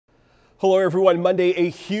Hello everyone. Monday,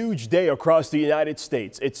 a huge day across the United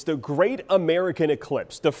States. It's the Great American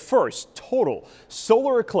Eclipse, the first total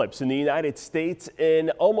solar eclipse in the United States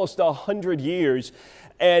in almost 100 years.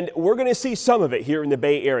 And we're going to see some of it here in the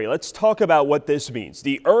Bay Area. Let's talk about what this means.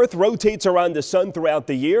 The Earth rotates around the sun throughout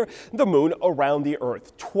the year, the moon around the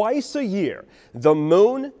Earth. Twice a year, the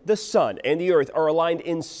moon, the sun, and the Earth are aligned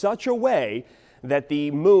in such a way that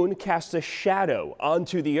the moon casts a shadow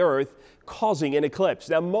onto the Earth, causing an eclipse.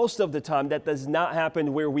 Now, most of the time that does not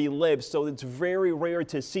happen where we live, so it's very rare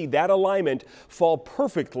to see that alignment fall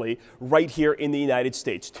perfectly right here in the United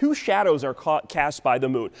States. Two shadows are cast by the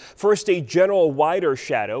moon. First, a general wider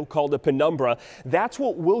shadow called a penumbra. That's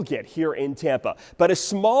what we'll get here in Tampa. But a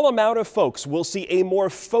small amount of folks will see a more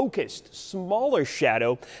focused, smaller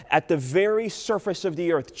shadow at the very surface of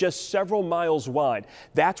the Earth, just several miles wide.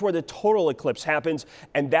 That's where the total eclipse happens,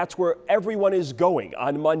 and that's where everyone is going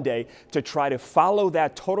on Monday to try to follow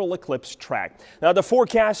that total eclipse track. Now, the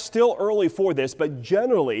forecast still early for this, but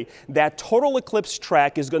generally that total eclipse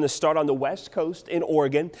track is going to start on the west coast in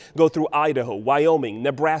Oregon, go through Idaho, Wyoming,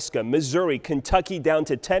 Nebraska, Missouri, Kentucky, down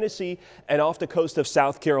to Tennessee, and off the coast of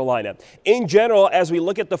South Carolina. In general, as we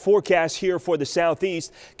look at the forecast here for the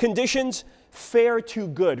southeast, conditions fair to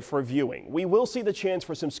good for viewing. We will see the chance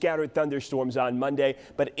for some scattered thunderstorms on Monday,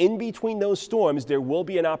 but in between those storms, there will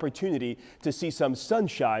be an opportunity to see some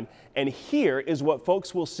sunshine. And here is what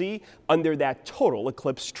folks will see under that total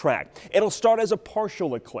eclipse track. It'll start as a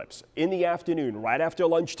partial eclipse in the afternoon, right after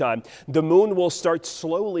lunchtime. The moon will start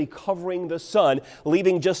slowly covering the sun,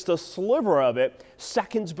 leaving just a sliver of it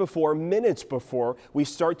seconds before, minutes before we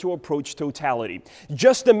start to approach totality.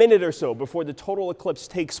 Just a minute or so before the total eclipse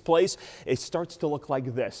takes place, it starts to look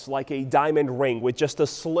like this, like a diamond ring with just a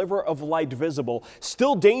sliver of light visible.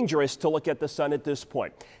 Still dangerous to look at the sun at this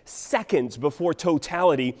point. Seconds before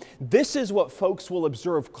totality, this is what folks will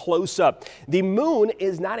observe close up. The moon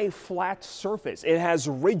is not a flat surface. It has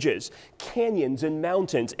ridges, canyons, and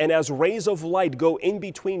mountains. And as rays of light go in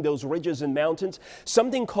between those ridges and mountains,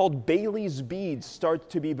 something called Bailey's beads start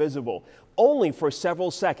to be visible. Only for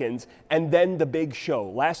several seconds, and then the big show,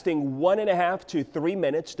 lasting 1.5 to 3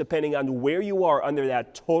 minutes, depending on where you are under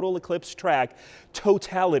that total eclipse track.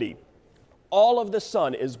 Totality. All of the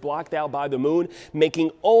sun is blocked out by the moon,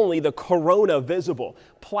 making only the corona visible.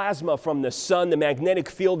 Plasma from the sun, the magnetic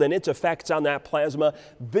field and its effects on that plasma,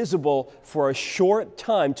 visible for a short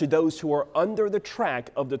time to those who are under the track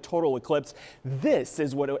of the total eclipse. This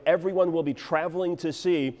is what everyone will be traveling to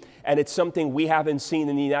see, and it's something we haven't seen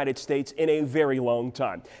in the United States in a very long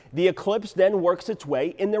time. The eclipse then works its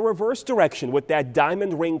way in the reverse direction with that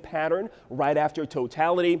diamond ring pattern right after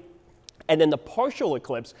totality. And then the partial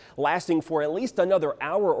eclipse lasting for at least another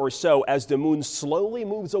hour or so as the moon slowly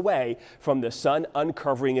moves away from the sun,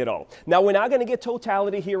 uncovering it all. Now, we're not going to get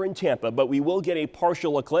totality here in Tampa, but we will get a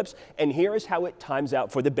partial eclipse, and here is how it times out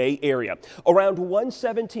for the Bay Area. Around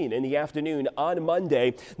 1:17 in the afternoon on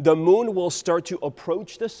Monday, the moon will start to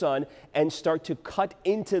approach the sun and start to cut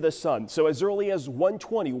into the sun. So as early as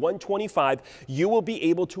 1:20, 1:25, you will be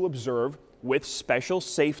able to observe, with special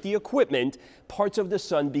safety equipment, parts of the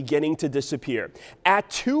sun beginning to disappear. At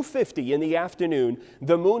 2:50 in the afternoon,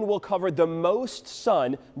 the moon will cover the most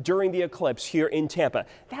sun during the eclipse here in Tampa.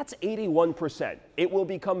 That's 81%. It will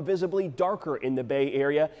become visibly darker in the Bay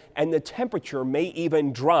Area, and the temperature may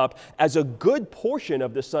even drop as a good portion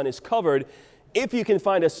of the sun is covered. If you can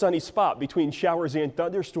find a sunny spot between showers and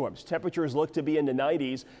thunderstorms, temperatures look to be in the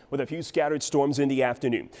 90s with a few scattered storms in the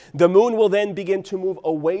afternoon. The moon will then begin to move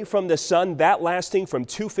away from the sun, that lasting from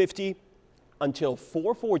 2:50 until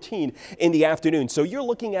 4:14 in the afternoon. So you're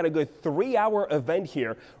looking at a good 3-hour event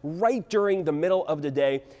here right during the middle of the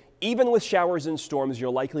day. Even with showers and storms,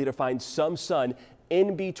 you're likely to find some sun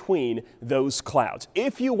in between those clouds.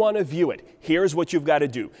 If you want to view it, here's what you've got to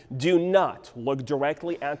do. Do not look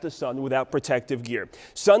directly at the sun without protective gear.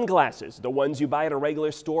 Sunglasses, the ones you buy at a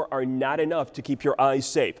regular store, are not enough to keep your eyes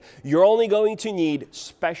safe. You're only going to need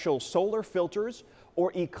special solar filters or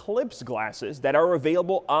Eclipse glasses that are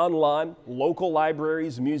available online, local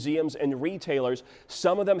libraries, museums, and retailers.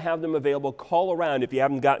 Some of them have them available. Call around if you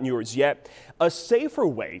haven't gotten yours yet. A safer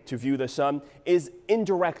way to view the sun is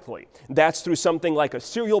indirectly. That's through something like a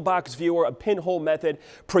cereal box viewer, a pinhole method,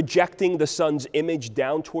 projecting the sun's image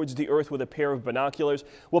down towards the Earth with a pair of binoculars.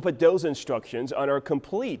 We'll put those instructions on our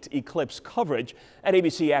complete eclipse coverage at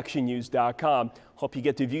abcactionnews.com. Hope you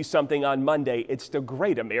get to view something on Monday. It's the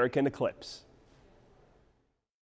Great American Eclipse.